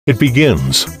It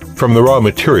begins from the raw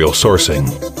material sourcing.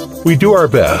 We do our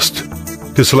best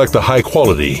to select the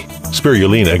high-quality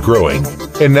Spirulina growing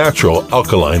in natural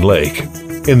alkaline lake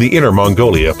in the Inner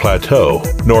Mongolia Plateau,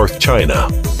 North China,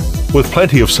 with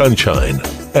plenty of sunshine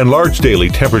and large daily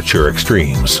temperature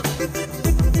extremes.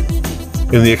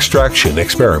 In the extraction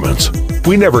experiments,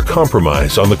 we never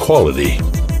compromise on the quality,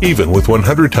 even with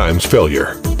 100 times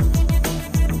failure.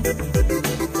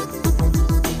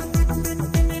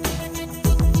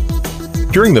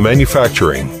 During the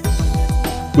manufacturing,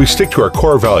 we stick to our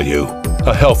core value,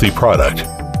 a healthy product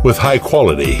with high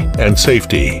quality and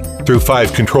safety through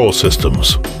 5 control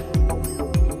systems.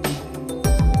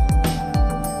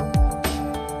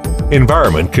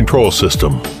 Environment Control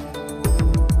System.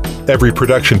 Every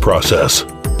production process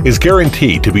is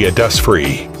guaranteed to be a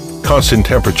dust-free, constant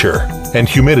temperature and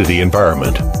humidity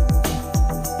environment.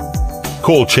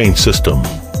 Cold chain system.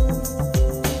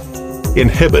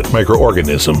 Inhibit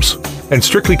microorganisms and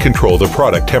strictly control the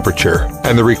product temperature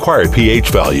and the required pH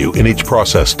value in each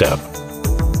process step.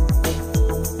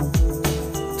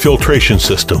 Filtration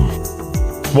system.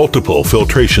 Multiple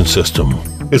filtration system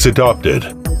is adopted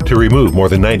to remove more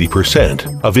than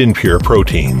 90% of impure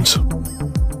proteins.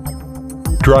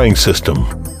 Drying system.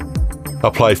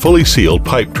 Apply fully sealed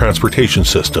pipe transportation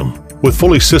system with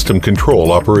fully system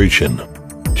control operation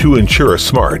to ensure a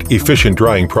smart, efficient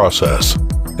drying process,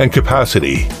 and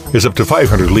capacity is up to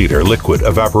 500-liter liquid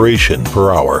evaporation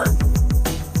per hour.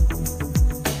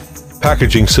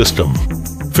 Packaging system.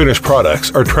 Finished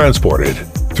products are transported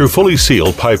through fully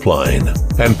sealed pipeline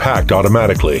and packed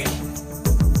automatically.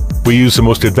 We use the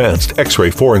most advanced X-ray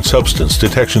foreign substance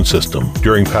detection system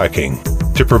during packing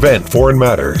to prevent foreign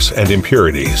matters and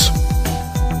impurities.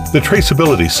 The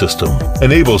traceability system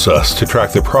enables us to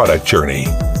track the product journey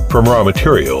from raw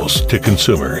materials to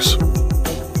consumers.